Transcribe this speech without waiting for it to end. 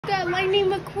Got Lightning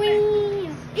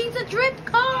McQueen. He's a drift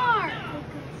car.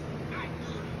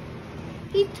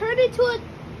 He turned into a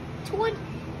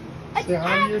Say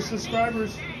hi to your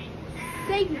subscribers.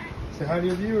 Say hi to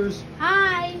your viewers.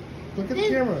 hi. Look at the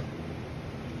camera.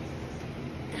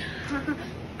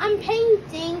 I'm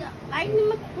painting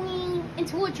Lightning McQueen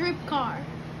into a drift car.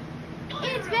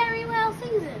 It's very well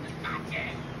seasoned.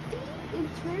 It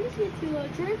turns into a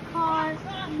drift car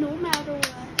no matter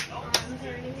what. I'm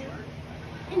turning it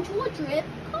into a drift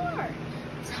car.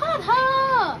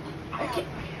 Ta-da! Okay.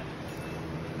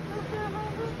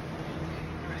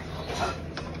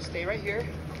 Stay right here.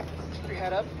 Keep your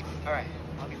head up. All right,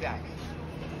 I'll be back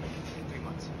in 3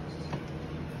 months.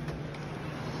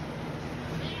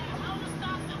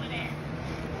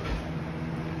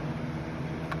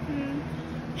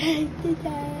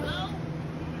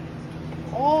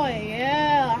 Oh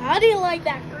yeah, how do you like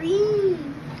that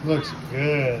green? Looks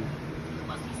good.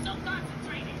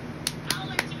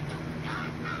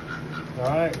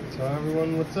 Alright, tell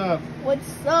everyone what's up.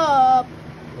 What's up?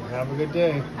 And have a good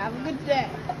day. Have a good day.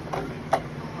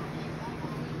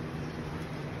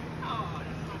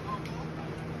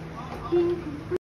 Mm-hmm.